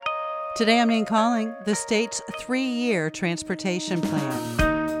Today on Maine Calling, the state's 3-year transportation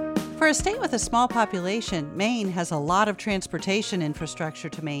plan. For a state with a small population, Maine has a lot of transportation infrastructure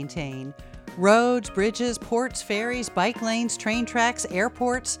to maintain. Roads, bridges, ports, ferries, bike lanes, train tracks,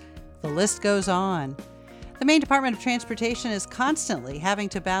 airports, the list goes on. The Maine Department of Transportation is constantly having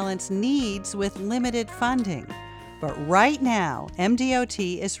to balance needs with limited funding. But right now,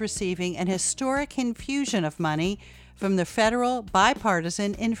 MDOT is receiving an historic infusion of money from the federal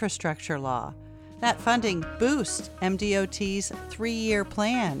bipartisan infrastructure law. That funding boosts MDOT's 3-year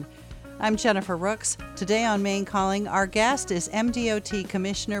plan. I'm Jennifer Rooks. Today on Maine Calling, our guest is MDOT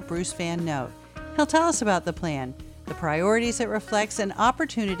Commissioner Bruce Van Note. He'll tell us about the plan, the priorities it reflects, and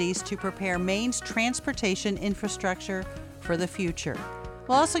opportunities to prepare Maine's transportation infrastructure for the future.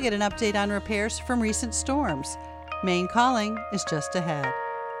 We'll also get an update on repairs from recent storms. Maine Calling is just ahead.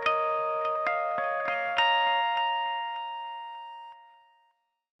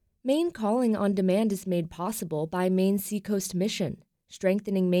 Maine Calling on Demand is made possible by Maine Seacoast Mission,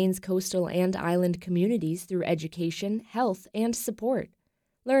 strengthening Maine's coastal and island communities through education, health, and support.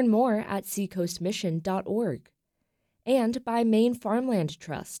 Learn more at seacoastmission.org. And by Maine Farmland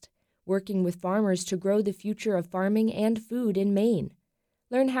Trust, working with farmers to grow the future of farming and food in Maine.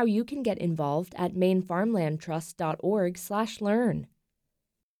 Learn how you can get involved at mainefarmlandtrust.org/learn.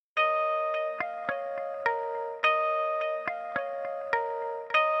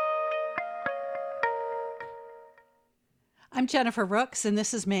 I'm Jennifer Rooks, and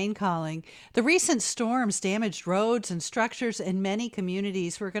this is Maine Calling. The recent storms damaged roads and structures in many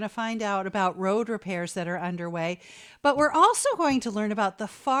communities. We're going to find out about road repairs that are underway, but we're also going to learn about the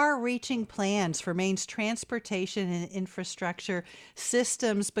far-reaching plans for Maine's transportation and infrastructure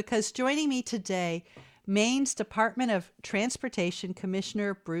systems, because joining me today, Maine's Department of Transportation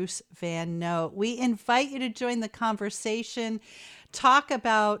Commissioner Bruce Van Note. We invite you to join the conversation, talk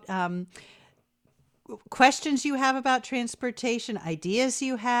about questions you have about transportation, ideas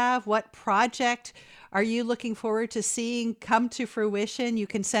you have, what project are you looking forward to seeing come to fruition. You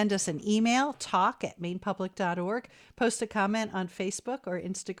can send us an email, talk@mainepublic.org, post a comment on Facebook or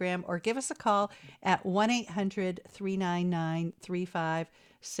Instagram, or give us a call at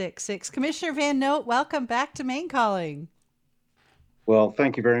 1-800-399-3566. Commissioner Van Note, welcome back to Maine Calling. Well,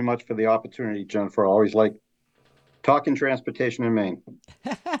 thank you very much for the opportunity, Jennifer. I always like talking transportation in Maine.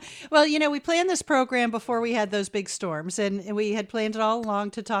 Well, you know, we planned this program before we had those big storms, and we had planned it all along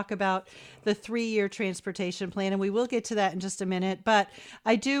to talk about the 3-year transportation plan, and we will get to that in just a minute. But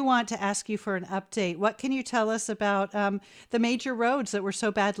I do want to ask you for an update. What can you tell us about the major roads that were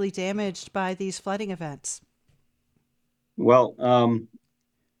so badly damaged by these flooding events? Well,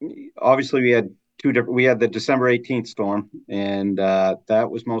 obviously we had we had the December 18th storm, and that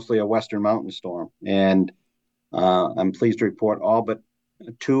was mostly a Western Mountain storm. And I'm pleased to report all but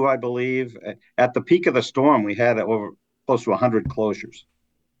 2, I believe. At the peak of the storm, we had over close to 100 closures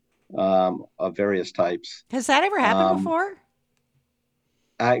of various types. Has that ever happened before?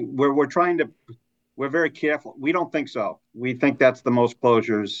 We're very careful. We don't think so. We think that's the most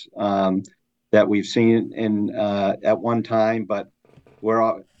closures that we've seen in at one time, but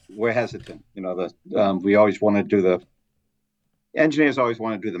we're hesitant. You know, we always want to do engineers always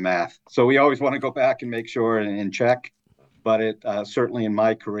want to do the math. So we always want to go back and make sure and check. But it certainly in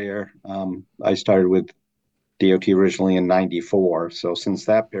my career, I started with DOT originally in 94. So since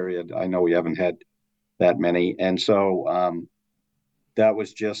that period, I know we haven't had that many. And so that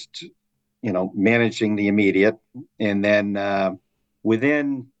was just, managing the immediate. And then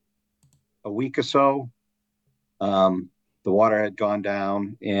within a week or so, the water had gone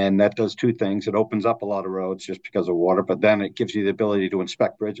down, and that does 2 things. It opens up a lot of roads just because of water, but then it gives you the ability to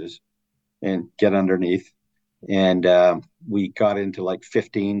inspect bridges and get underneath. And we got into like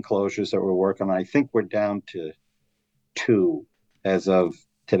 15 closures that we're working on. I think we're down to 2 as of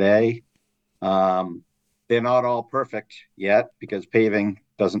today. They're not all perfect yet because paving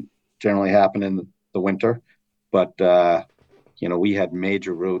doesn't generally happen in the winter. But, we had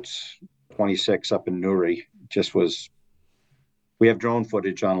major routes, 26 up in Newry, we have drone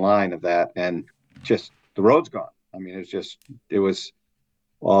footage online of that, and just the road's gone. I mean, it was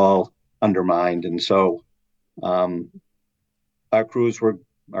all undermined. And so our crews were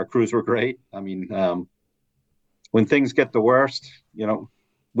great. I mean, when things get the worst,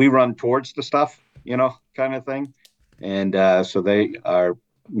 we run towards the stuff, kind of thing. And so our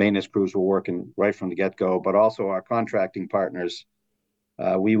maintenance crews were working right from the get-go, but also our contracting partners,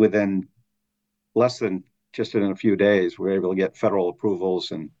 we within less than just in a few days, we're able to get federal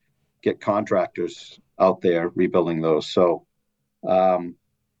approvals and get contractors out there rebuilding those. So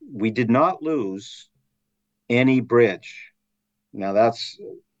we did not lose any bridge. Now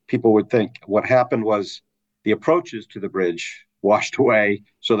people would think what happened was the approaches to the bridge washed away,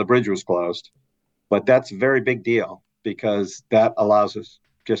 so the bridge was closed. But that's a very big deal because that allows us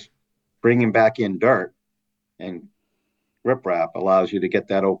just bringing back in dirt and riprap allows you to get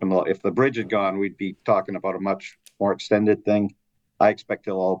that open. If the bridge had gone, we'd be talking about a much more extended thing. I expect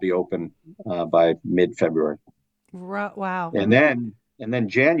it'll all be open by mid-February. Wow. And then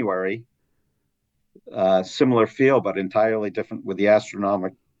January, similar feel, but entirely different with the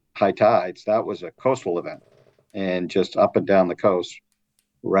astronomical high tides. That was a coastal event, and just up and down the coast,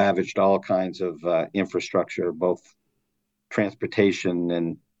 ravaged all kinds of infrastructure, both transportation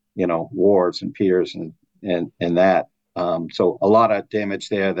and wharves and piers and that. So a lot of damage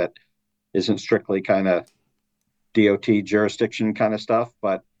there that isn't strictly kind of DOT jurisdiction kind of stuff,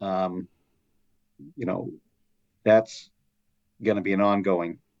 but that's going to be an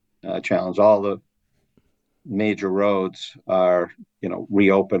ongoing challenge. All the major roads are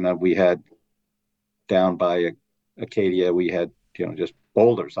reopened. We had down by Acadia, we had just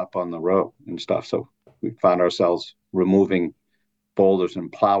boulders up on the road and stuff. So we found ourselves removing boulders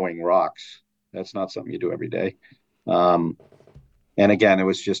and plowing rocks. That's not something you do every day. And again, it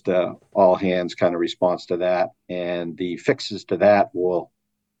was just a all hands kind of response to that. And the fixes to that will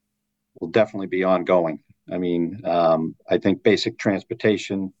definitely be ongoing. I mean, I think basic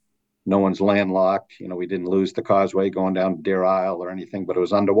transportation, no one's landlocked. We didn't lose the causeway going down Deer Isle or anything, but it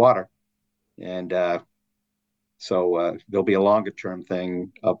was underwater. And so there'll be a longer term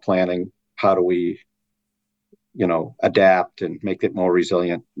thing of planning. How do we, adapt and make it more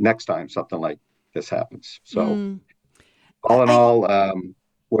resilient next time something like this happens? So all in all,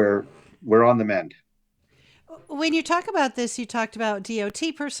 we're on the mend. When you talk about this, you talked about DOT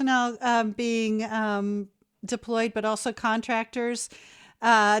personnel being deployed, but also contractors.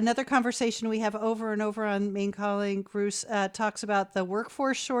 Another conversation we have over and over on Maine Calling, Bruce talks about the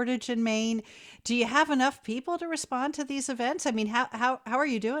workforce shortage in Maine. Do you have enough people to respond to these events? I mean, how are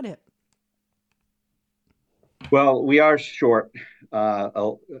you doing it? Well, we are short.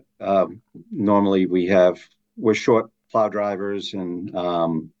 Normally we're short plow drivers, and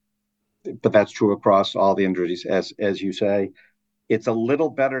but that's true across all the industries, as you say. It's a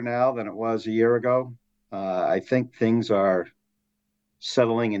little better now than it was a year ago. I think things are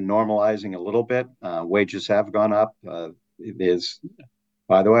settling and normalizing a little bit. Wages have gone up. It is,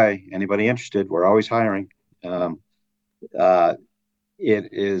 by the way, anybody interested, we're always hiring. It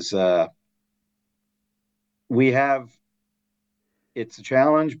is, it's a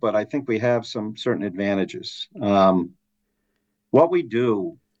challenge, but I think we have some certain advantages. What we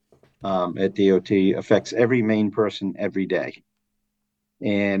do at DOT affects every Maine person every day.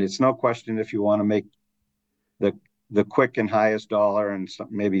 And it's no question if you want to make the quick and highest dollar and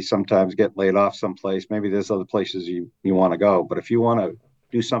maybe sometimes get laid off someplace, maybe there's other places you want to go. But if you want to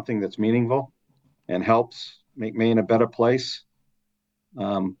do something that's meaningful and helps make Maine a better place,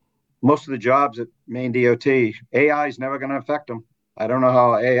 most of the jobs at Maine DOT, AI is never going to affect them. I don't know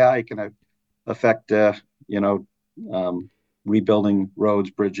how AI can affect, rebuilding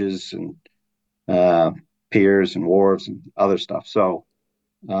roads, bridges, and piers and wharves and other stuff. So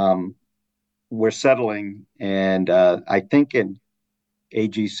we're settling, and I think in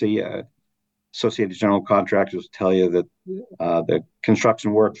AGC, Associated General Contractors, tell you that the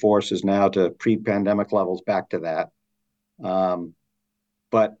construction workforce is now to pre-pandemic levels, back to that.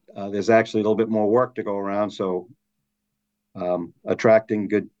 But there's actually a little bit more work to go around. So attracting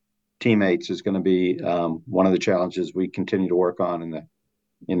good teammates is going to be one of the challenges we continue to work on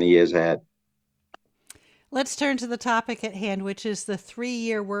in the years ahead. Let's turn to the topic at hand, which is the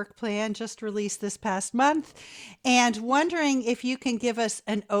 3-year work plan just released this past month. And wondering if you can give us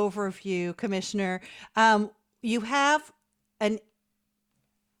an overview, Commissioner. You have an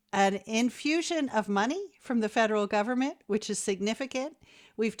infusion of money from the federal government, which is significant.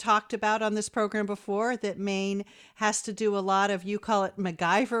 We've talked about on this program before that Maine has to do a lot of, you call it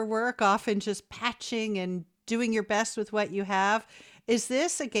MacGyver work, often just patching and doing your best with what you have. Is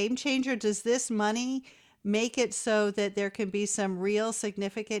this a game changer? Does this money make it so that there can be some real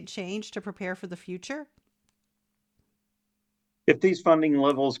significant change to prepare for the future? If these funding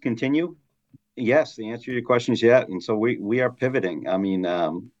levels continue, yes, the answer to your question is yes. And so we are pivoting. I mean,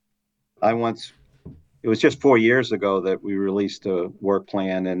 it was just 4 years ago that we released a work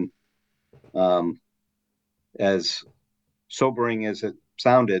plan, and as sobering as it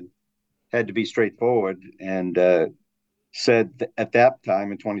sounded, had to be straightforward, and said at that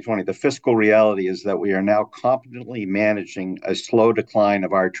time in 2020, the fiscal reality is that we are now competently managing a slow decline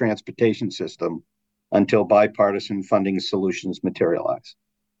of our transportation system until bipartisan funding solutions materialize.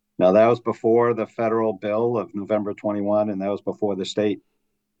 Now, that was before the federal bill of November 21, and that was before the state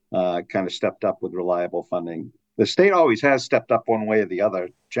kind of stepped up with reliable funding. The state always has stepped up one way or the other,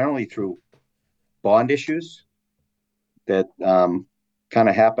 generally through bond issues that kind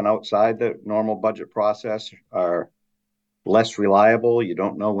of happen outside the normal budget process, are less reliable. You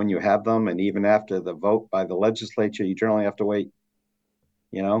don't know when you have them. And even after the vote by the legislature, you generally have to wait,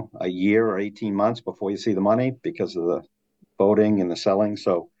 a year or 18 months before you see the money because of the voting and the selling.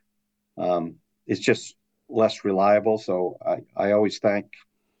 So it's just less reliable. So I always thank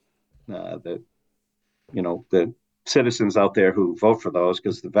the citizens out there who vote for those,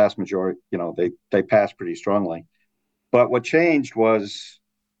 because the vast majority, they pass pretty strongly. But what changed was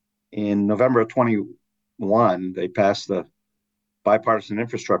in November of 21, they passed the bipartisan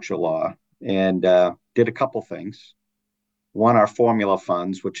infrastructure law and did a couple things. One, our formula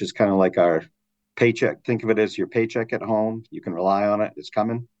funds, which is kind of like our paycheck. Think of it as your paycheck at home. You can rely on it. It's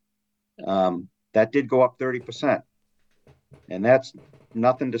coming. That did go up 30%. And that's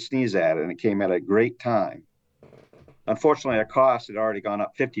nothing to sneeze at. And it came at a great time. Unfortunately, our costs had already gone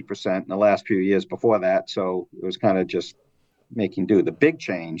up 50% in the last few years before that. So it was kind of just making do. The big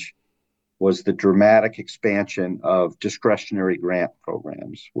change was the dramatic expansion of discretionary grant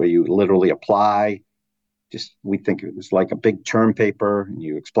programs where you literally apply. We think it was like a big term paper, and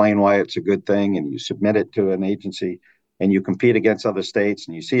you explain why it's a good thing, and you submit it to an agency, and you compete against other states,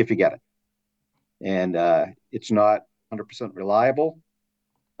 and you see if you get it. And it's not 100% reliable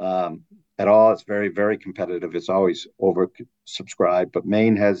at all. It's very, very competitive. It's always oversubscribed, but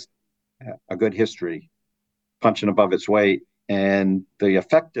Maine has a good history punching above its weight. And the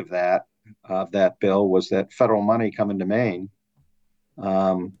effect of that bill was that federal money coming to Maine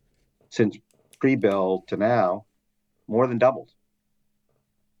since pre-bill to now more than doubled.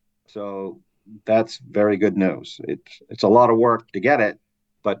 So that's very good news. It's a lot of work to get it,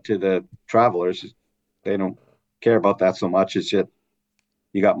 but to the travelers, they don't care about that so much. It's just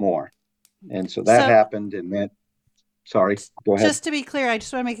you got more. And so that happened. And then, sorry, go ahead. Just to be clear, I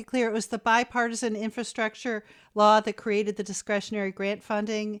just want to make it clear, it was the bipartisan infrastructure law that created the discretionary grant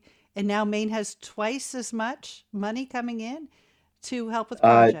funding. And now Maine has twice as much money coming in to help with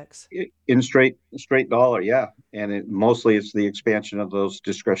projects. In straight dollar, yeah. And mostly it's the expansion of those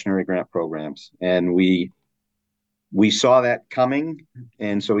discretionary grant programs. And we saw that coming.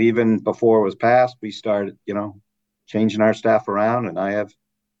 And so even before it was passed, we started, changing our staff around. And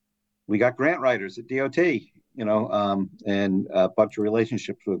we got grant writers at DOT, and a bunch of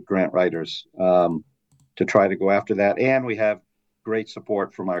relationships with grant writers to try to go after that. And we have great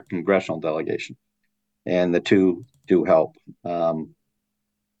support from our congressional delegation. And the two do help.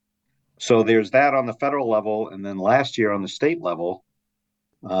 So there's that on the federal level. And then last year on the state level,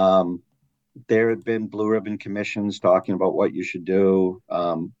 there had been blue ribbon commissions talking about what you should do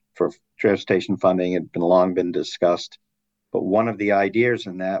for transportation funding. It had long been discussed. But one of the ideas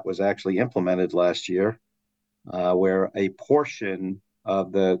in that was actually implemented last year, where a portion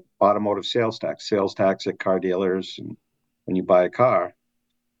of the automotive sales tax at car dealers, and when you buy a car,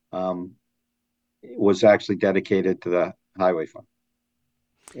 was actually dedicated to the highway fund.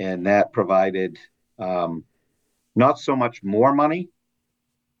 And that provided not so much more money,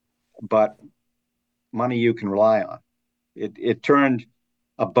 but money you can rely on. It turned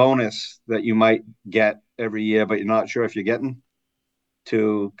a bonus that you might get every year, but you're not sure if you're getting,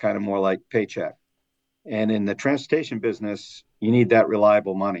 to kind of more like paycheck. And in the transportation business, you need that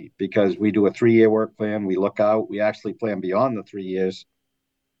reliable money, because we do a 3-year work plan. We look out, we actually plan beyond the 3 years,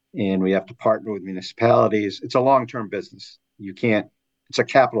 and we have to partner with municipalities. It's a long-term business. It's a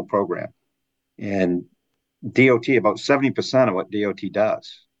capital program. And DOT, about 70% of what DOT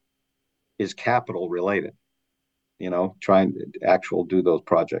does is capital related, trying to do those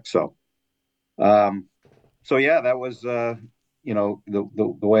projects. So yeah, that was, the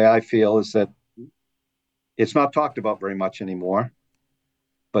way I feel is that it's not talked about very much anymore,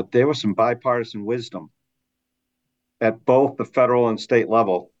 but there was some bipartisan wisdom at both the federal and state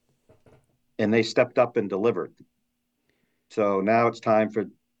level, and they stepped up and delivered. So now it's time for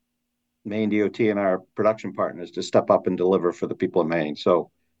Maine DOT and our production partners to step up and deliver for the people of Maine.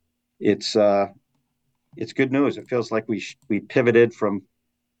 So it's good news. It feels like we pivoted from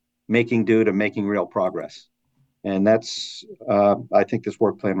making do to making real progress. And that's, I think this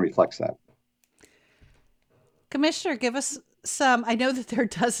work plan reflects that. Commissioner, give us some. I know that there are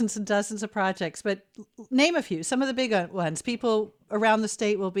dozens and dozens of projects, but name a few, some of the big ones people around the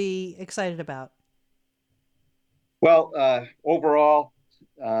state will be excited about. Well, overall,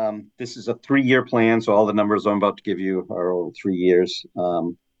 this is a 3-year plan. So all the numbers I'm about to give you are over 3 years.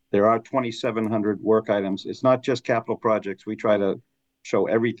 There are 2,700 work items. It's not just capital projects. We try to show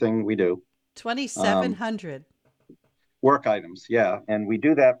everything we do. 2,700. Work items, yeah. And we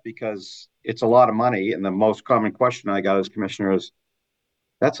do that because it's a lot of money. And the most common question I got as commissioner is,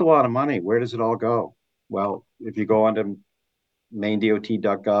 that's a lot of money. Where does it all go? Well, if you go onto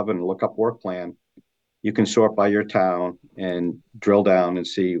MaineDOT.gov and look up work plan, you can sort by your town and drill down and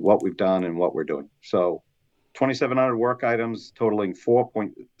see what we've done and what we're doing. So 2,700 work items totaling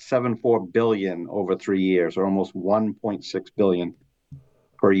 4.74 billion over 3 years, or almost 1.6 billion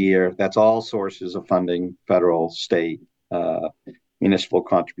per year. That's all sources of funding, federal, state, municipal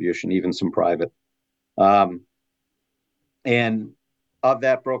contribution, even some private. And of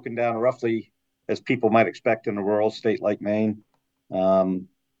that broken down roughly, as people might expect in a rural state like Maine,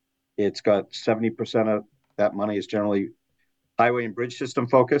 it's got 70% of that money is generally highway and bridge system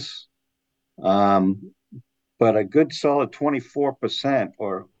focus. But a good solid 24%,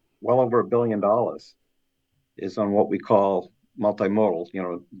 or well over $1 billion, is on what we call multimodal,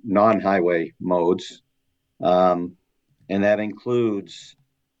 non-highway modes. And that includes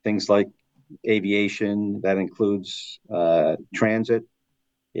things like aviation, that includes transit,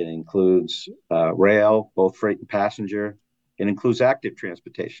 it includes rail, both freight and passenger. It includes active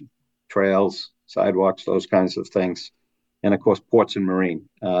transportation, trails, sidewalks, those kinds of things. And of course, ports and marine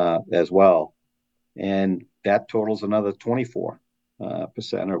as well. And that totals another 24% or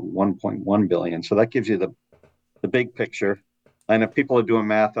 1.1 billion. So that gives you the big picture. And if people are doing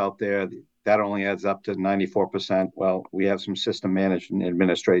math out there, that only adds up to 94%. Well, we have some system management and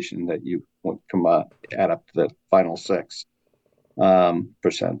administration that you would add up to the final 6%.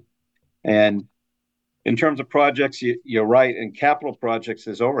 And in terms of projects, you're right. In capital projects,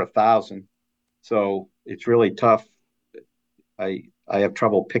 there's over 1,000. So it's really tough. I have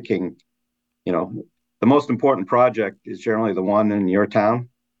trouble picking, the most important project is generally the one in your town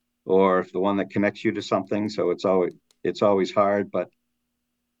or the one that connects you to something. So it's always hard, but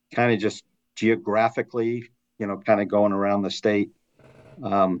kind of just geographically, kind of going around the state.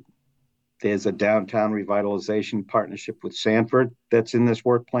 There's a downtown revitalization partnership with Sanford that's in this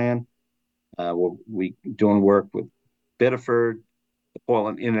work plan. We doing work with Biddeford, the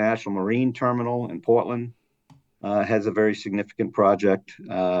Portland International Marine Terminal in Portland has a very significant project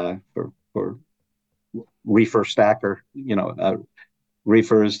for reefer stacker,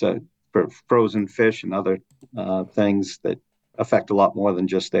 reefers for frozen fish and other things that affect a lot more than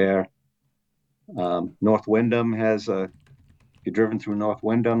just air. North Windham has if you're driven through North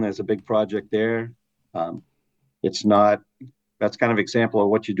Windham, there's a big project there. That's kind of example of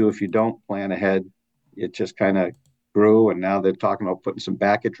what you do if you don't plan ahead. It just kind of grew, and now they're talking about putting some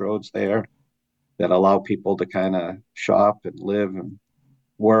backage roads there that allow people to kind of shop and live and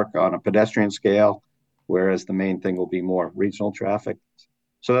work on a pedestrian scale, whereas the main thing will be more regional traffic.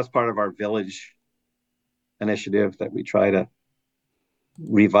 So that's part of our village initiative that we try to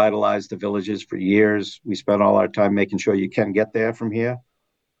revitalize the villages for years. We spent all our time making sure you can get there from here.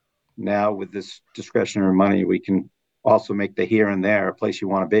 Now with this discretionary money, we can also make the here and there a place you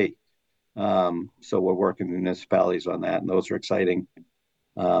want to be. So we're working with municipalities on that, and those are exciting.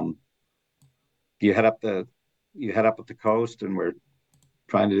 You head up the coast, and we're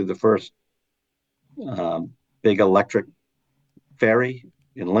trying to do the first big electric ferry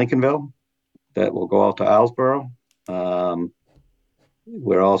in Lincolnville that will go out to Islesboro.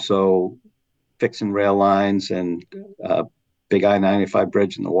 We're also fixing rail lines and big I-95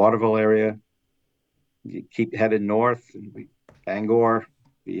 bridge in the Waterville area. You keep headed north, and Bangor,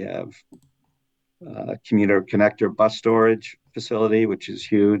 we have a commuter connector bus storage facility, which is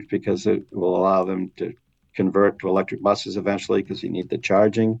huge because it will allow them to convert to electric buses eventually because you need the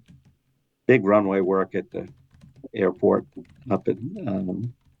charging. Big runway work at the airport up at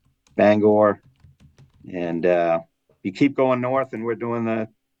Bangor. And you keep going north, and we're doing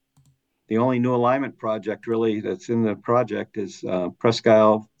the only new alignment project really that's in the project is Presque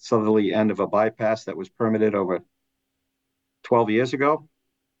Isle southerly end of a bypass that was permitted over 12 years ago,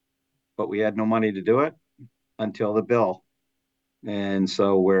 but we had no money to do it until the bill. And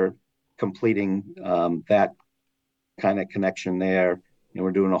so we're completing that kind of connection there. And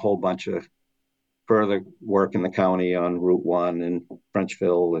we're doing a whole bunch of further work in the county on Route 1 and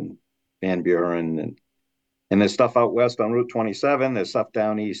Frenchville and Van Buren. And there's stuff out west on Route 27. There's stuff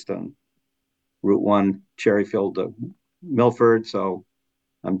down east on Route 1, Cherryfield to Milford. So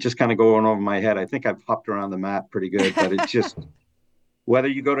I'm just kind of going over my head. I think I've hopped around the map pretty good, but it's just whether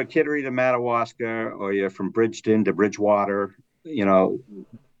you go to Kittery to Madawaska or you're from Bridgeton to Bridgewater,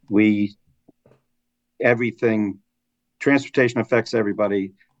 everything, transportation affects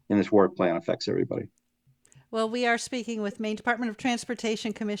everybody, and this work plan affects everybody. Well, we are speaking with Maine Department of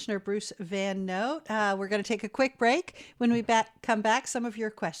Transportation Commissioner Bruce Van Note. We're going to take a quick break. When we come back, some of your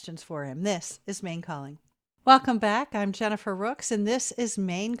questions for him. This is Maine Calling. Welcome back. I'm Jennifer Rooks, and this is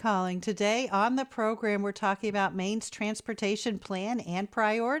Maine Calling. Today on the program, we're talking about Maine's transportation plan and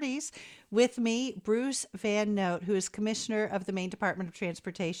priorities. With me, Bruce Van Note, who is Commissioner of the Maine Department of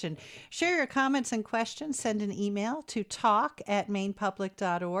Transportation. Share your comments and questions. Send an email to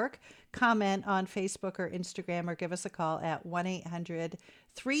talk@mainepublic.org. Comment on Facebook or Instagram, or give us a call at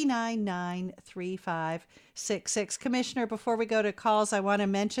 1-800-399-3566. Commissioner, before we go to calls, I want to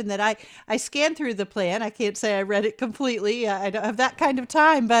mention that I scanned through the plan. I can't say I read it completely. I don't have that kind of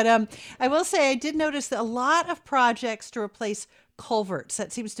time, but I will say I did notice that a lot of projects to replace culverts.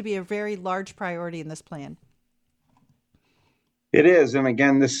 That seems to be a very large priority in this plan. It is. And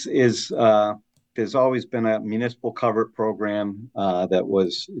again, this is, there's always been a municipal culvert program that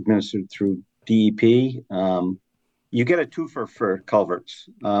was administered through DEP. You get a twofer for culverts.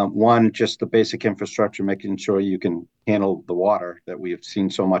 One, just the basic infrastructure, making sure you can handle the water that we have seen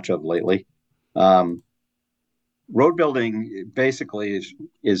so much of lately. Road building basically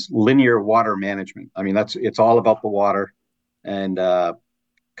is linear water management. I mean, it's all about the water, and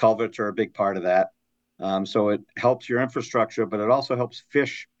culverts are a big part of that. So it helps your infrastructure, but it also helps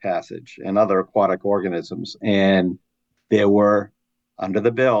fish passage and other aquatic organisms. And there were, under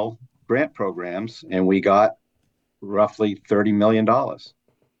the bill, grant programs, and we got roughly $30 million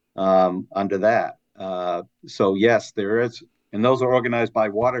under that. So yes, there is, and those are organized by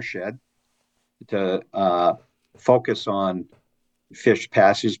watershed to focus on fish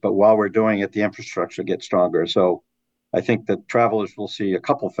passage. But while we're doing it, the infrastructure gets stronger. So I think that travelers will see a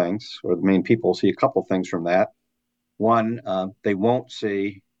couple things, or the Maine people will see a couple things from that. One, they won't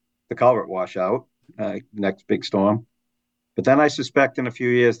see the culvert washout next big storm. But then I suspect in a few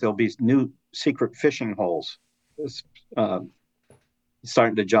years there'll be new secret fishing holes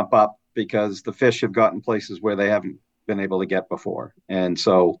starting to jump up because the fish have gotten places where they haven't been able to get before. And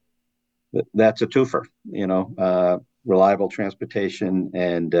so that's a twofer, reliable transportation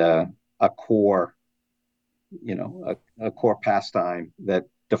and a core pastime that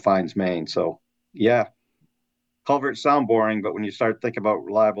defines Maine. So, yeah, culverts sound boring, but when you start thinking about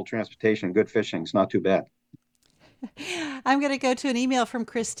reliable transportation, good fishing is not too bad. I'm going to go to an email from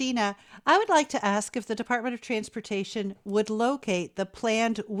Christina. I would like to ask if the Department of Transportation would locate the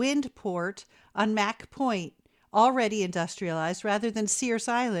planned wind port on Mack Point, already industrialized, rather than Sears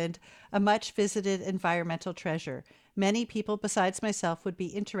Island, a much visited environmental treasure. Many people besides myself would be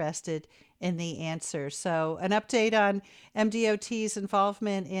interested in the answer. So an update on MDOT's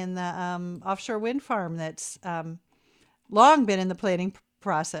involvement in the offshore wind farm that's long been in the planning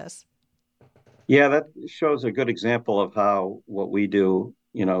process. Yeah, that shows a good example of how what we do,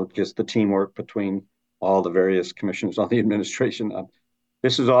 just the teamwork between all the various commissioners on the administration.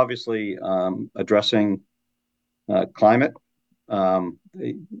 This is obviously addressing climate. The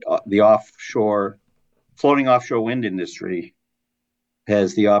floating offshore wind industry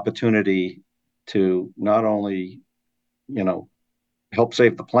has the opportunity to not only, help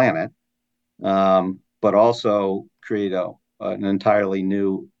save the planet, but also create an entirely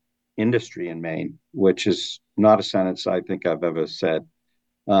new industry in Maine, which is not a sentence I think I've ever said.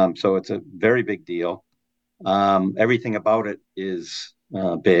 So it's a very big deal. Everything about it is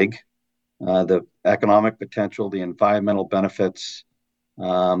big. The economic potential, the environmental benefits,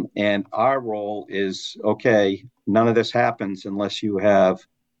 and our role is, okay, none of this happens unless you have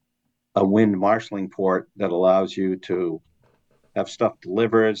a wind marshaling port that allows you to have stuff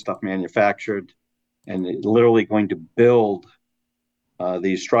delivered, stuff manufactured, and literally going to build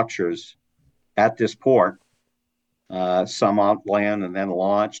these structures at this port, some on land and then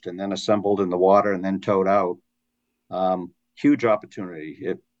launched and then assembled in the water and then towed out. Huge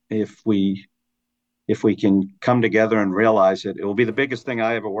opportunity. If we can come together and realize it, it will be the biggest thing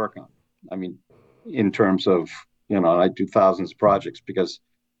I ever work on. I mean, in terms of, I do thousands of projects, because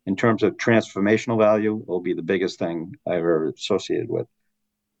in terms of transformational value, it will be the biggest thing I ever associated with.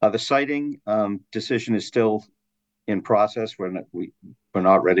 The siting decision is still in process. We're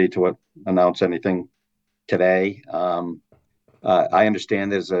not ready to announce anything today. I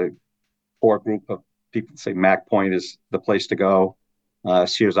understand there's a core group of people say Mack Point is the place to go.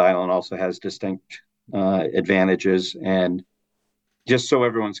 Sears Island also has distinct advantages. And just so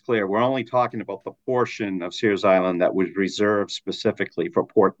everyone's clear, we're only talking about the portion of Sears Island that was reserved specifically for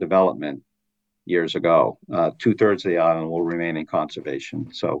port development years ago. 2/3 of the island will remain in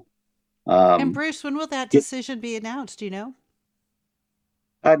conservation. So, and Bruce, when will that decision be announced? Do you know?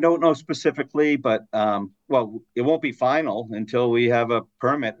 I don't know specifically, but it won't be final until we have a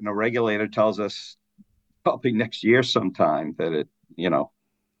permit and a regulator tells us probably next year sometime that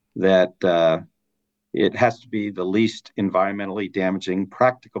it has to be the least environmentally damaging,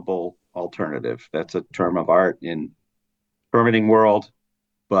 practicable alternative. That's a term of art in permitting world,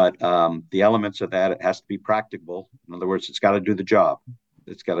 but the elements of that, it has to be practicable. In other words, it's got to do the job.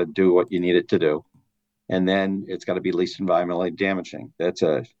 It's got to do what you need it to do. And then it's got to be least environmentally damaging. That's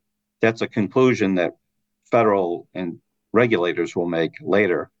a conclusion that federal and regulators will make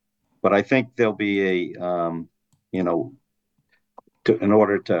later. But I think there'll be in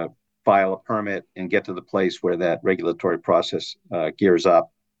order to file a permit and get to the place where that regulatory process gears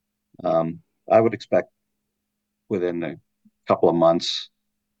up, I would expect within a couple of months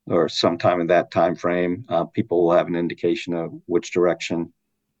or sometime in that time frame, people will have an indication of which direction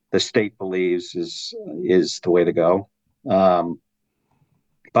the state believes is the way to go.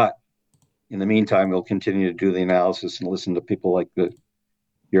 But in the meantime, we'll continue to do the analysis and listen to people like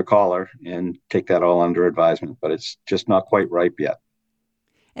your caller and take that all under advisement. But it's just not quite ripe yet.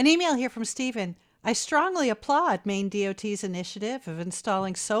 An email here from Stephen. I strongly applaud Maine DOT's initiative of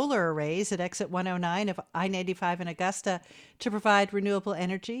installing solar arrays at exit 109 of I-95 in Augusta to provide renewable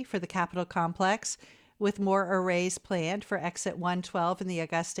energy for the Capitol complex, with more arrays planned for exit 112 in the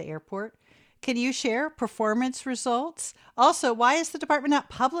Augusta airport. Can you share performance results? Also, why has the department not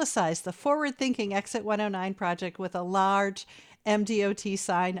publicized the forward-thinking exit 109 project with a large MDOT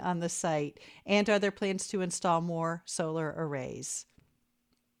sign on the site? And are there plans to install more solar arrays?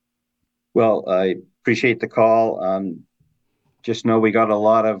 Well, I appreciate the call. Just know we got a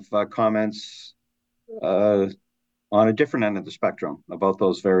lot of comments on a different end of the spectrum about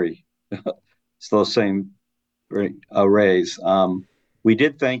those those same arrays. We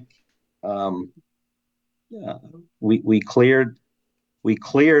did think we cleared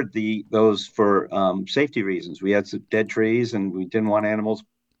those for safety reasons. We had some dead trees and we didn't want animals,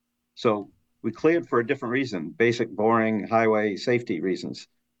 so we cleared for a different reason: basic, boring highway safety reasons.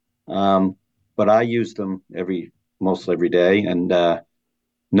 But I used them mostly every day, and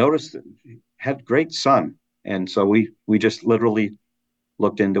noticed that it had great sun. And so we just literally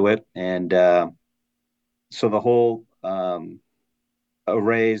looked into it. And so the whole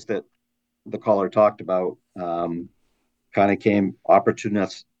arrays that the caller talked about kind of came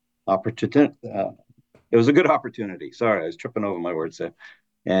opportunist. It was a good opportunity. Sorry, I was tripping over my words there.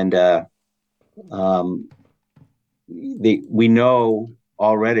 And we know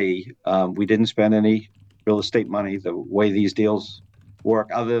already we didn't spend any real estate money the way these deals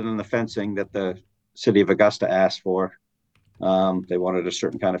work, other than the fencing that the city of Augusta asked for. They wanted a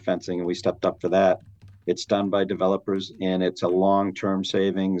certain kind of fencing, and we stepped up for that. It's done by developers, and it's a long-term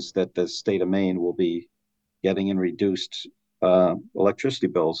savings that the state of Maine will be getting in reduced electricity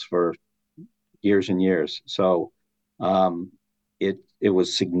bills for years and years. So it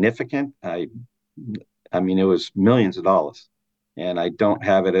was significant. I mean, it was millions of dollars. And I don't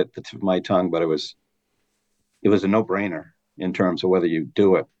have it at the tip of my tongue, but it was a no-brainer in terms of whether you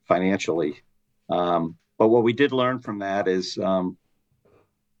do it financially. But what we did learn from that is, even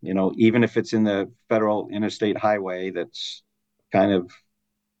if it's in the federal interstate highway that's kind of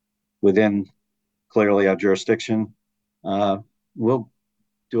within clearly our jurisdiction, we'll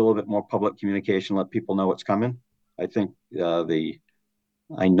do a little bit more public communication, let people know what's coming. I think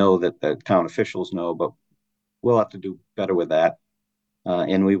I know that the town officials know, but we'll have to do better with that,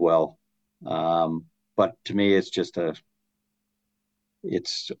 and we will. But to me, it's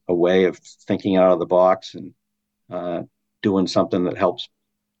a way of thinking out of the box and doing something that helps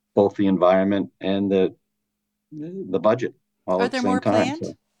both the environment and the budget all at the same time. Are there more planned?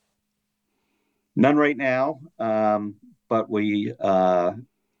 So, none right now, but we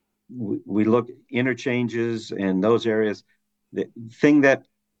look interchanges in those areas. The thing that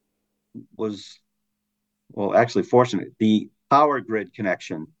was, well, actually fortunate, the power grid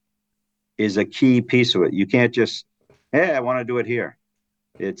connection is a key piece of it. You can't just, hey, I want to do it here.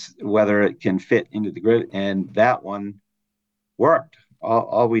 It's whether it can fit into the grid, and that one worked.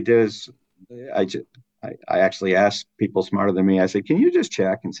 All we did is, I actually asked people smarter than me. I said, can you just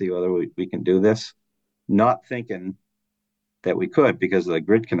check and see whether we can do this? Not thinking that we could because of the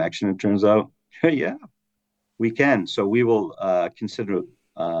grid connection. It turns out, yeah, we can. So we will consider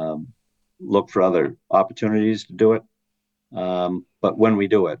look for other opportunities to do it. But when we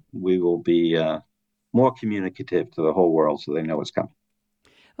do it, we will be more communicative to the whole world so they know what's coming.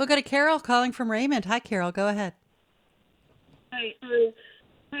 We'll go to Carol calling from Raymond. Hi, Carol. Go ahead. Hi.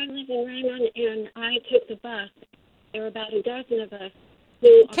 I live in Raymond, and I took the bus. There were about a dozen of us.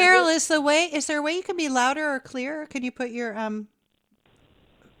 Carol, is there a way you can be louder or clearer? Can you put your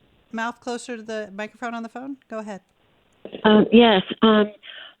mouth closer to the microphone on the phone? Go ahead. Yes. The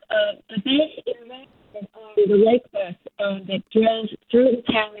bus in Raymond is the lake bus that drove through the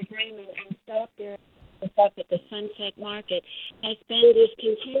town of Raymond and stopped there the fact that the Sunset Market has been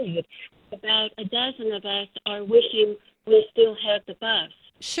discontinued. About a dozen of us are wishing we still had the bus.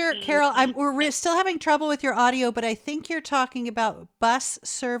 Sure, And, Carol, we're still having trouble with your audio, but I think you're talking about bus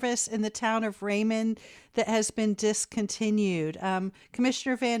service in the town of Raymond that has been discontinued.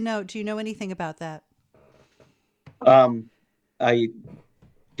 Commissioner Van Note, do you know anything about that? I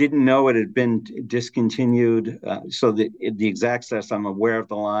didn't know it had been discontinued. So the exact status, I'm aware of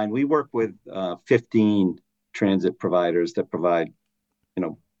the line. We work with 15 transit providers that provide,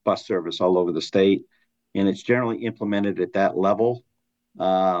 bus service all over the state, and it's generally implemented at that level.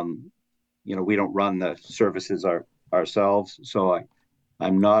 We don't run the services ourselves, so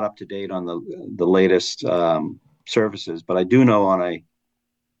I'm not up to date on the latest services, but I do know on a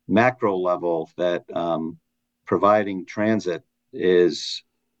macro level that providing transit is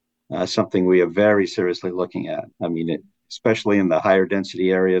something we are very seriously looking at. I mean, especially in the higher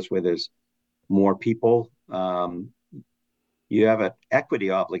density areas where there's more people, you have an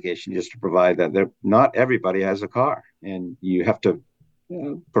equity obligation just to provide that. Not everybody has a car, and you have to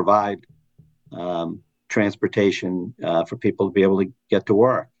provide transportation for people to be able to get to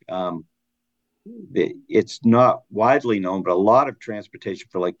work. It's not widely known, but a lot of transportation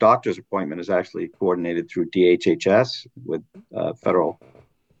for like doctor's appointment is actually coordinated through DHHS with federal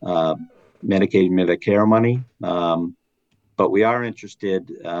Medicaid, Medicare money. But we are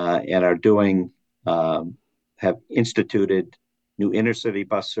interested and are have instituted new intercity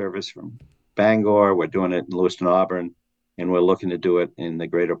bus service from Bangor. We're doing it in Lewiston, Auburn, and we're looking to do it in the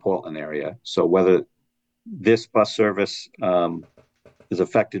greater Portland area. So whether this bus service is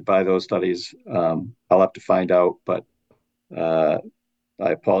affected by those studies, I'll have to find out. But I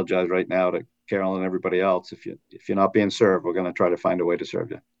apologize right now to Carol and everybody else. If you're not being served, we're going to try to find a way to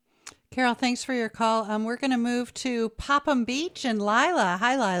serve you. Carol, thanks for your call. We're going to move to Popham Beach and Lila.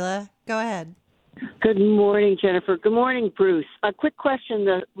 Hi, Lila. Go ahead. Good morning, Jennifer. Good morning, Bruce. A quick question.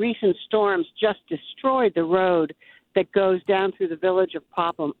 The recent storms just destroyed the road that goes down through the village of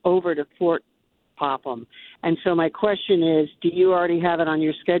Popham over to Fort Popham. And so my question is, do you already have it on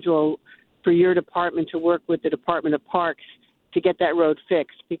your schedule for your department to work with the Department of Parks to get that road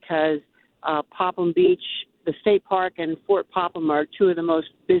fixed? Because Popham Beach, the state park, and Fort Popham are two of the most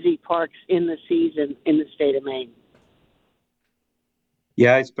busy parks in the season in the state of Maine.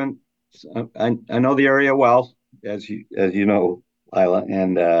 Yeah, I know the area well, as you know, Lila,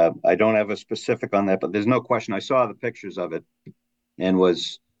 and I don't have a specific on that, but there's no question. I saw the pictures of it and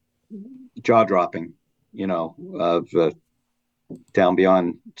was jaw dropping, of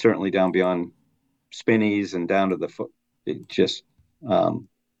certainly down beyond Spinney's and down to the foot. It just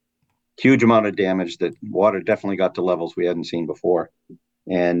huge amount of damage. That water definitely got to levels we hadn't seen before,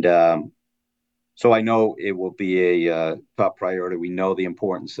 and so I know it will be a top priority. We know the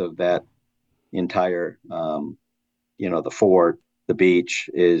importance of that entire, the fort, the beach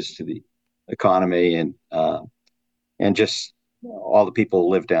is to the economy and just all the people who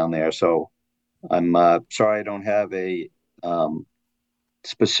live down there. So I'm sorry I don't have a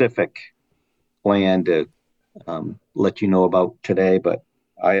specific plan to let you know about today, but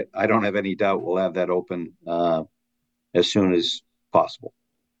I don't have any doubt we'll have that open as soon as possible.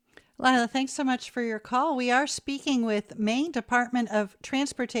 Lila, thanks so much for your call. We are speaking with Maine Department of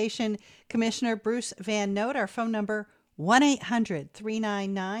Transportation Commissioner Bruce Van Note. Our phone number,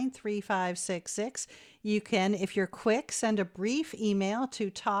 1-800-399-3566. You can, if you're quick, send a brief email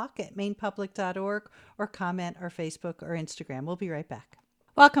to talk@mainepublic.org or comment or Facebook or Instagram. We'll be right back.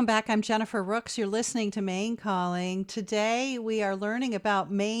 Welcome back. I'm Jennifer Rooks. You're listening to Maine Calling. Today, we are learning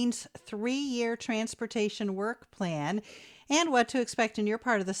about Maine's 3-year transportation work plan and what to expect in your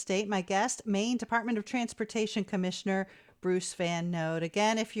part of the state. My guest, Maine Department of Transportation Commissioner Bruce Van Note.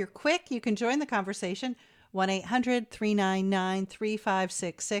 Again, if you're quick, you can join the conversation,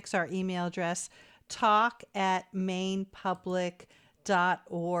 1-800-399-3566. Our email address,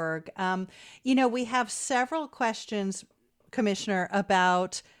 talk@mainepublic.org. We have several questions, Commissioner,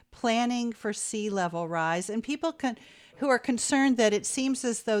 about planning for sea level rise, and people who are concerned that it seems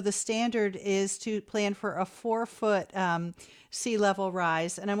as though the standard is to plan for a 4-foot sea level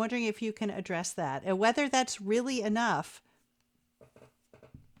rise. And I'm wondering if you can address that and whether that's really enough.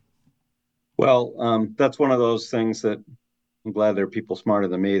 Well, that's one of those things that I'm glad there are people smarter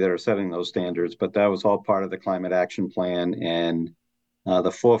than me that are setting those standards, but that was all part of the climate action plan. And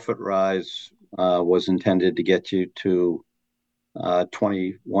the 4-foot rise was intended to get you to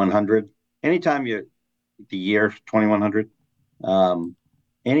 2100. Anytime the year 2100,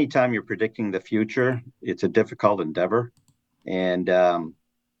 anytime you're predicting the future, it's a difficult endeavor. And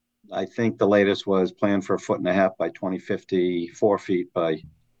I think the latest was planned for 1.5 feet by 2050, 4 feet by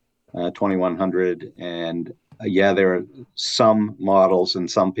 2100. And yeah, there are some models and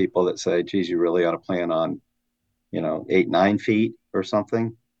some people that say, geez, you really ought to plan on, 8, 9 feet or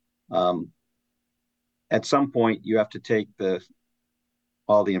something. At some point, you have to take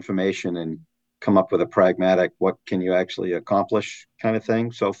all the information and come up with a pragmatic, what can you actually accomplish kind of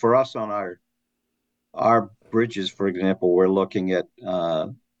thing. So for us on our bridges, for example, we're looking at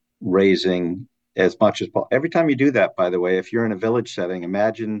raising as much as possible. Every time you do that, by the way, if you're in a village setting,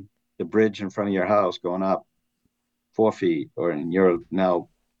 imagine the bridge in front of your house going up 4 feet, and you're now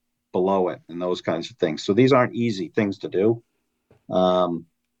below it, and those kinds of things. So these aren't easy things to do.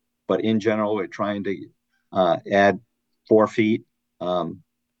 But in general, we're trying to add 4 feet.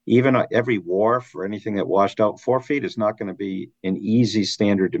 Even every wharf or anything that washed out, 4 feet is not going to be an easy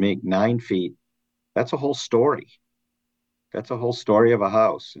standard to make. 9 feet, that's a whole story. That's a whole story of a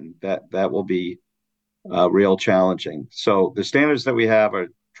house, and that will be real challenging. So the standards that we have are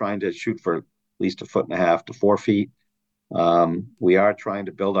trying to shoot for at least 1.5 to 4 feet. We are trying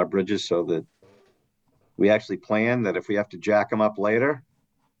to build our bridges so that we actually plan that if we have to jack them up later,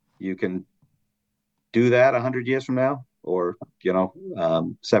 you can do that 100 years from now, or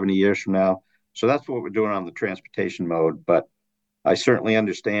 70 years from now. So that's what we're doing on the transportation mode. But I certainly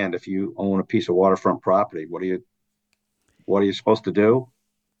understand if you own a piece of waterfront property, what are you supposed to do?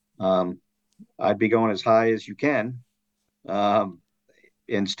 I'd be going as high as you can,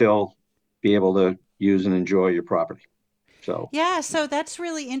 and still be able to use and enjoy your property. So yeah, so that's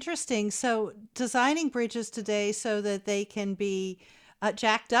really interesting. So designing bridges today so that they can be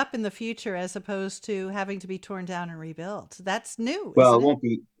jacked up in the future, as opposed to having to be torn down and rebuilt. That's new. Well,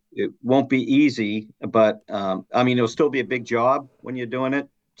 isn't it won't be easy, but it'll still be a big job when you're doing it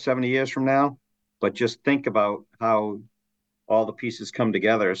 70 years from now. But just think about how all the pieces come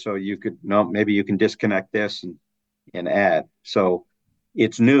together. So you could maybe you can disconnect this and add. So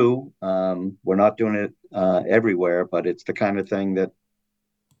it's new. We're not doing it everywhere, but it's the kind of thing that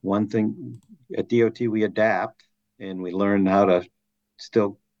one thing at DOT we adapt and we learn how to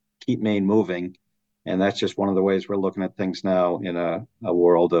still keep Maine moving. And that's just one of the ways we're looking at things now in a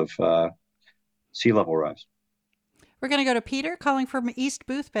world of sea level rise. We're going to go to Peter calling from East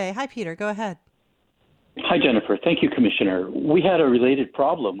Booth Bay. Hi, Peter. Go ahead. Hi, Jennifer. Thank you, Commissioner. We had a related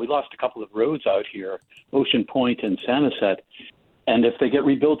problem. We lost a couple of roads out here, Ocean Point and Samoset. And if they get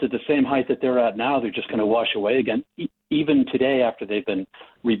rebuilt at the same height that they're at now, they're just going to wash away again. Even today, after they've been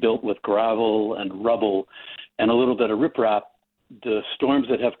rebuilt with gravel and rubble and a little bit of riprap, the storms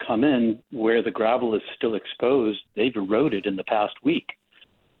that have come in where the gravel is still exposed, they've eroded in the past week.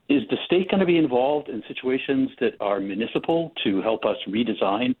 Is the state going to be involved in situations that are municipal to help us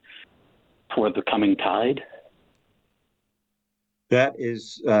redesign for the coming tide? That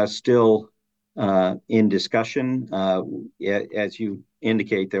is still in discussion. As you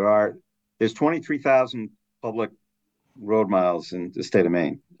indicate, there's 23,000 public road miles in the state of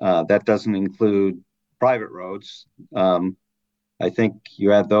Maine. That doesn't include private roads. I think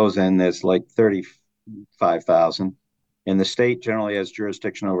you add those in, there's like 35,000. And the state generally has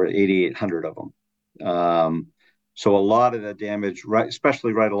jurisdiction over 8,800 of them. So a lot of the damage,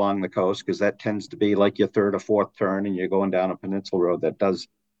 especially right along the coast, because that tends to be like your third or fourth turn and you're going down a peninsula road, that does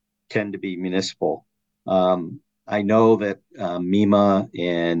tend to be municipal. I know that MEMA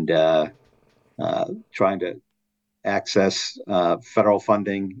and trying to access federal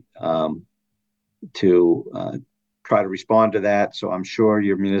funding to try to respond to that. So I'm sure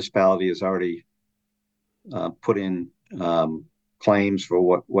your municipality has already put in claims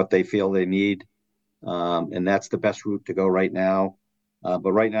for what they feel they need. And that's the best route to go right now.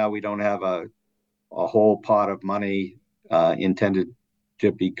 But right now we don't have a whole pot of money intended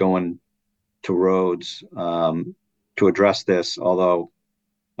to be going to roads to address this. Although,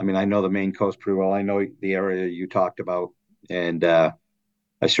 I know the Maine coast pretty well. I know the area you talked about, and I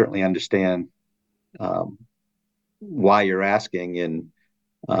certainly understand why you're asking. And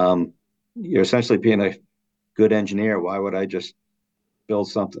you're essentially being a good engineer. Why would I just build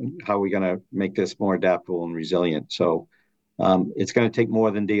something? How are we going to make this more adaptable and resilient? So it's going to take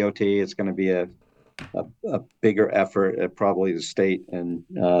more than DOT. It's going to be a bigger effort at probably the state and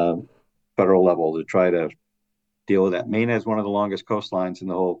federal level to try to deal with that. Maine has one of the longest coastlines in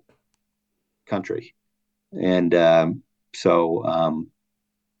the whole country. And so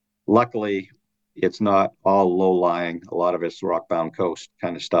luckily, it's not all low-lying. A lot of it's rock-bound coast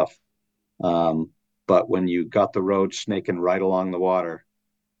kind of stuff. But when you got the road snaking right along the water,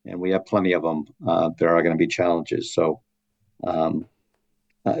 and we have plenty of them, there are going to be challenges. So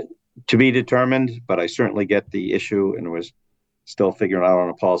to be determined, but I certainly get the issue and was still figuring out on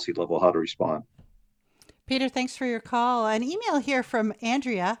a policy level how to respond. Peter, thanks for your call. An email here from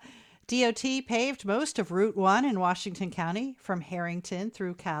Andrea. DOT paved most of Route 1 in Washington County from Harrington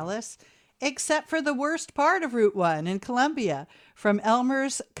through Calais, except for the worst part of Route 1 in Columbia, from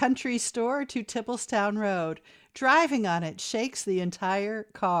Elmer's Country Store to Tipplestown Road. Driving on it shakes the entire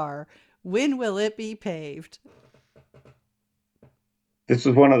car. When will it be paved? This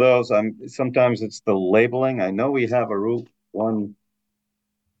is one of those. Sometimes it's the labeling. I know we have a Route 1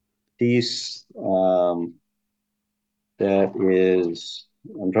 piece that is.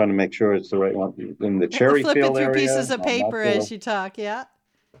 I'm trying to make sure it's the right one in the Cherryfield Flipping through area. pieces of paper as you talk. Yeah.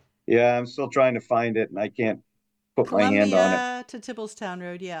 Yeah, I'm still trying to find it, and I can't put Columbia my hand on it. to Tipplestown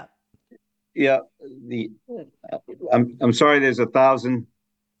Road. Yeah. Yeah. I'm sorry. There's a thousand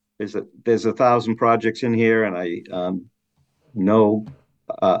projects in here, and I know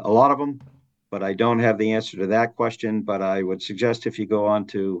a lot of them, but I don't have the answer to that question. But I would suggest if you go on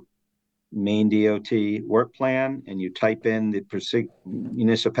to Maine DOT work plan and you type in the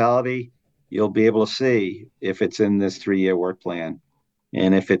municipality, you'll be able to see if it's in this 3-year work plan.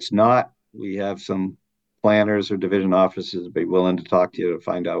 And if it's not, we have some planners or division officers be willing to talk to you to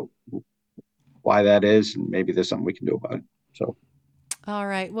find out why that is, and maybe there's something we can do about it. So, all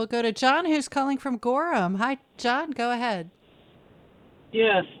right, we'll go to John, who's calling from Gorham. Hi, John, go ahead.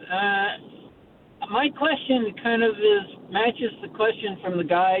 Yes, my question kind of matches the question from the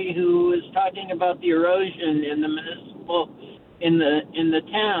guy who was talking about the erosion in the in the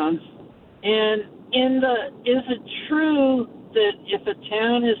towns. And is it true that if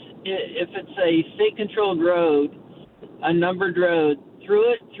it's a state-controlled road, a numbered road,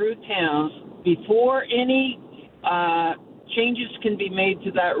 through towns, before any changes can be made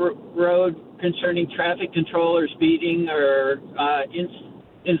to that road concerning traffic control or speeding or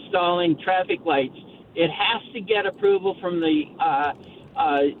installing traffic lights, it has to get approval from the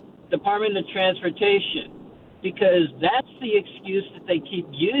Department of Transportation, because that's the excuse that they keep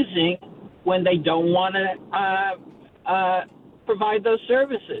using when they don't want to provide those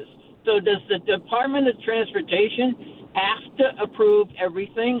services. So does the Department of Transportation have to approve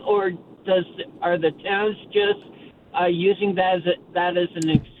everything, or are the towns just using that as an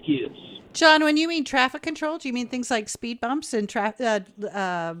excuse? John, when you mean traffic control, do you mean things like speed bumps and stoplights?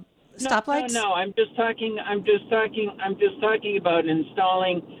 No. I'm just talking about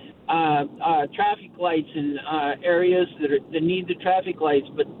installing traffic lights in areas that need the traffic lights,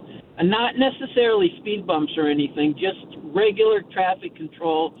 but not necessarily speed bumps or anything. Just regular traffic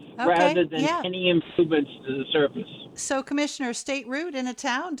control, rather than any improvements to the surface. So, Commissioner, state route in a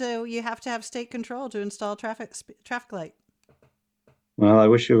town, do you have to have state control to install traffic light? Well, I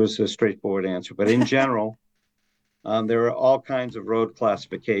wish it was a straightforward answer, but in general, there are all kinds of road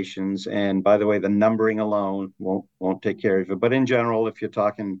classifications, and by the way, the numbering alone won't take care of it. But in general, if you're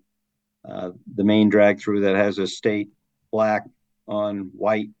talking the main drag through that has a state black on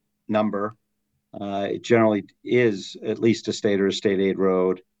white number, it generally is at least a state or a state aid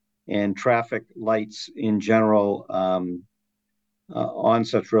road. And traffic lights in general on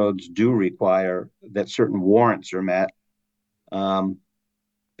such roads do require that certain warrants are met,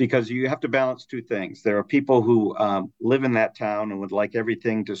 because you have to balance two things. There are people who live in that town and would like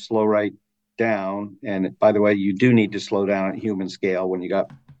everything to slow right down. And by the way, you do need to slow down at human scale when you got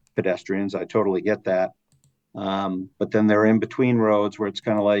pedestrians. I totally get that. But then there are in between roads where it's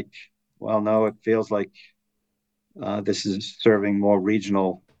kind of like, well, no, it feels like this is serving more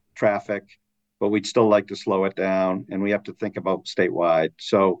regional traffic, but we'd still like to slow it down, and we have to think about statewide.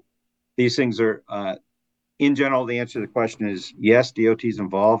 So these things are, in general, the answer to the question is yes, DOT is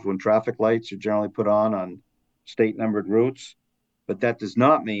involved when traffic lights are generally put on state numbered routes, but that does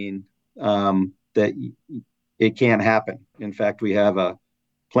not mean that it can't happen. In fact, we have a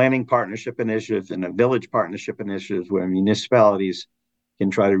planning partnership initiative and a village partnership initiative where municipalities can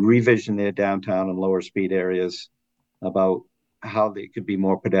try to revision their downtown and lower speed areas about how they could be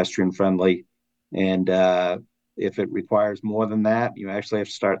more pedestrian friendly. And if it requires more than that, you actually have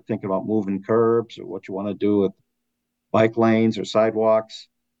to start thinking about moving curbs or what you want to do with bike lanes or sidewalks.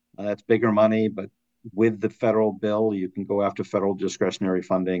 That's bigger money, but with the federal bill, you can go after federal discretionary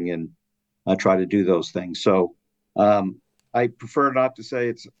funding and try to do those things. So I prefer not to say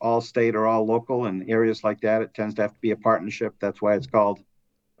it's all state or all local. In areas like that, it tends to have to be a partnership. That's why it's called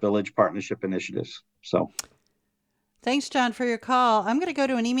Village Partnership Initiatives. So. Thanks, John, for your call. I'm going to go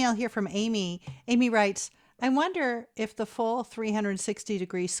to an email here from Amy. Amy writes, I wonder if the full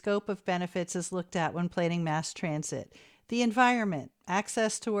 360-degree scope of benefits is looked at when planning mass transit. The environment,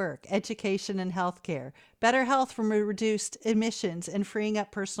 access to work, education and healthcare, better health from reduced emissions, and freeing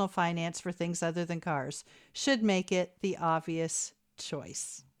up personal finance for things other than cars should make it the obvious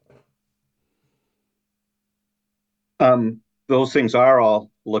choice. The those things are all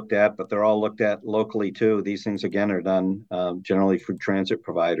looked at, but they're all looked at locally too. These things again are done generally for transit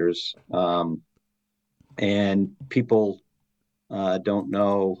providers, and people don't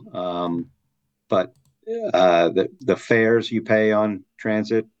know, but the fares you pay on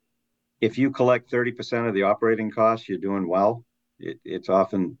transit, if you collect 30% of the operating costs, you're doing well. It's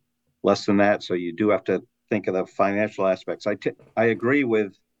often less than that, so you do have to think of the financial aspects. I agree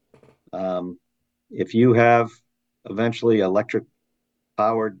with if you have eventually electric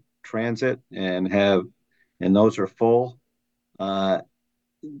powered transit and those are full,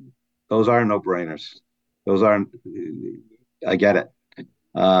 those are no brainers. Those aren't. I get it,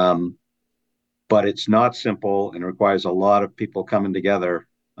 but it's not simple and requires a lot of people coming together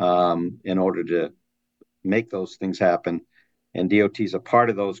in order to make those things happen. And DOT is a part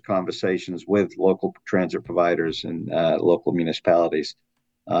of those conversations with local transit providers and local municipalities.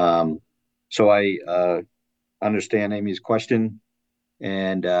 So I understand Amy's question,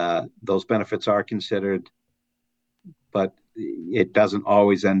 and those benefits are considered, but it doesn't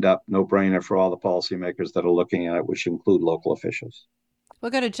always end up no-brainer for all the policymakers that are looking at it, which include local officials.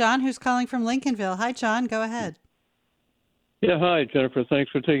 We'll go to John, who's calling from Lincolnville. Hi, John. Go ahead. Yeah, hi, Jennifer.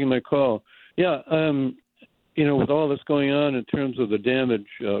 Thanks for taking my call. Yeah, with all this going on in terms of the damage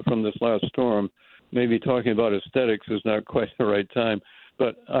from this last storm, maybe talking about aesthetics is not quite the right time.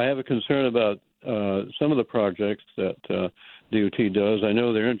 But I have a concern about some of the projects that DOT does. I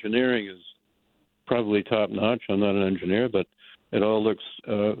know their engineering is probably top-notch. I'm not an engineer, but it all looks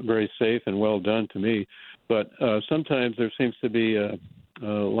very safe and well done to me. But sometimes there seems to be a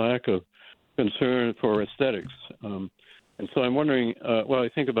lack of concern for aesthetics. And so I'm wondering, I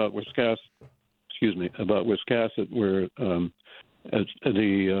think about Wiscasset, where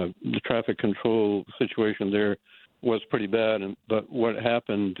the traffic control situation there was pretty bad. But what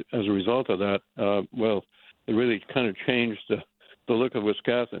happened as a result of that, it really kind of changed the look of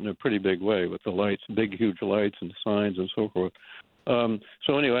Wiscasset in a pretty big way with the lights, big, huge lights and signs and so forth.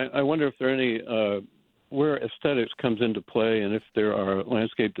 So anyway, I wonder if there are any where aesthetics comes into play, and if there are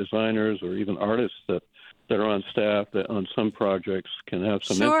landscape designers or even artists that are on staff that on some projects can have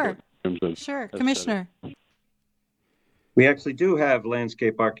some input in terms of aesthetics. Commissioner. We actually do have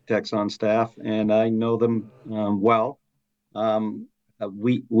landscape architects on staff, and I know them well.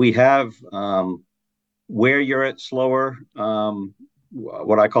 We have where you're at slower,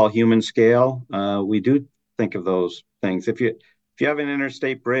 what I call human scale. We do think of those things. If you have an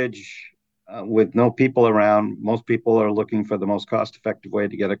interstate bridge with no people around, most people are looking for the most cost-effective way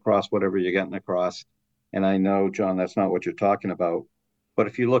to get across whatever you're getting across. And I know, John, that's not what you're talking about. But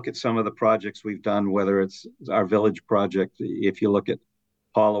if you look at some of the projects we've done, whether it's our village project, if you look at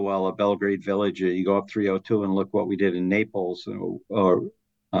Hollowell or Belgrade Village, you go up 302 and look what we did in Naples or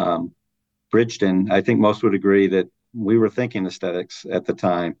Bridgeton, I think most would agree that we were thinking aesthetics at the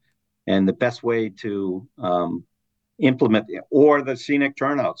time. And the best way to implement, or the scenic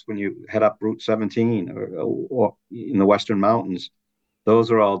turnouts when you head up Route 17 or in the Western Mountains,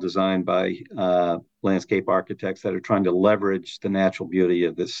 those are all designed by landscape architects that are trying to leverage the natural beauty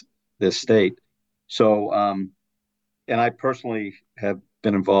of this state. So, and I personally have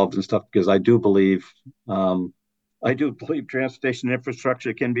been involved in stuff because I do believe transportation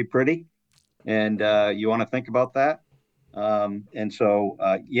infrastructure can be pretty, and you want to think about that. And so,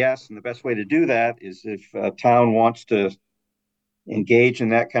 yes, and the best way to do that is if a town wants to engage in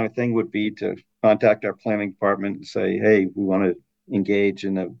that kind of thing would be to contact our planning department and say, hey, we want to engage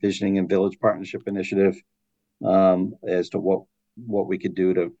in a visioning and village partnership initiative as to what we could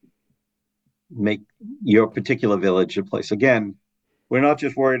do to make your particular village a place. Again, we're not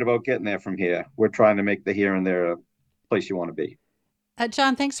just worried about getting there from here. We're trying to make the here and there a place you want to be.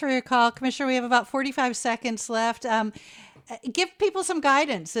 John, thanks for your call. Commissioner, we have about 45 seconds left. Give people some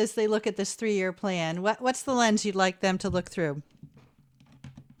guidance as they look at this 3-year plan. What's the lens you'd like them to look through?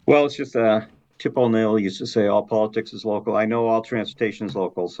 Well, it's just Tip O'Neill used to say all politics is local. I know all transportation is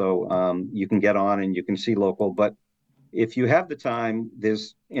local, so you can get on and you can see local. But if you have the time,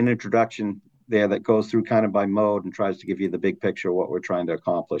 there's an introduction there that goes through kind of by mode and tries to give you the big picture of what we're trying to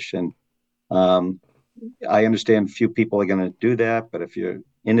accomplish. And I understand few people are going to do that, but if you're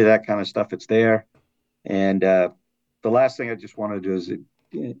into that kind of stuff, it's there. And the last thing I just want to do is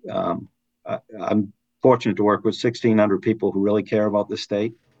I'm fortunate to work with 1,600 people who really care about the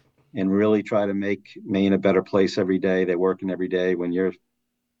state and really try to make Maine a better place every day. They're working every day. When you're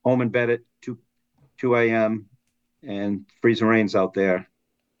home in bed at 2 a.m. and freezing rains out there,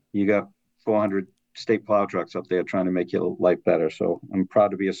 you got 400 state plow trucks up there trying to make your life better. So I'm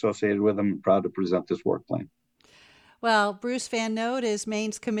proud to be associated with them and proud to present this work plan. Well, Bruce Van Note is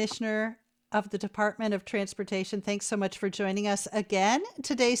Maine's Commissioner of the Department of Transportation, thanks so much for joining us again.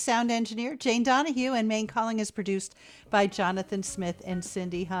 Today's sound engineer, Jane Donahue, and Maine Calling is produced by Jonathan Smith and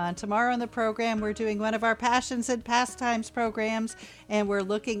Cindy Hahn. Tomorrow on the program, we're doing one of our Passions and Pastimes programs, and we're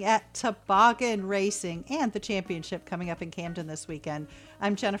looking at toboggan racing and the championship coming up in Camden this weekend.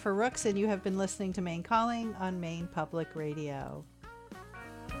 I'm Jennifer Rooks, and you have been listening to Maine Calling on Maine Public Radio.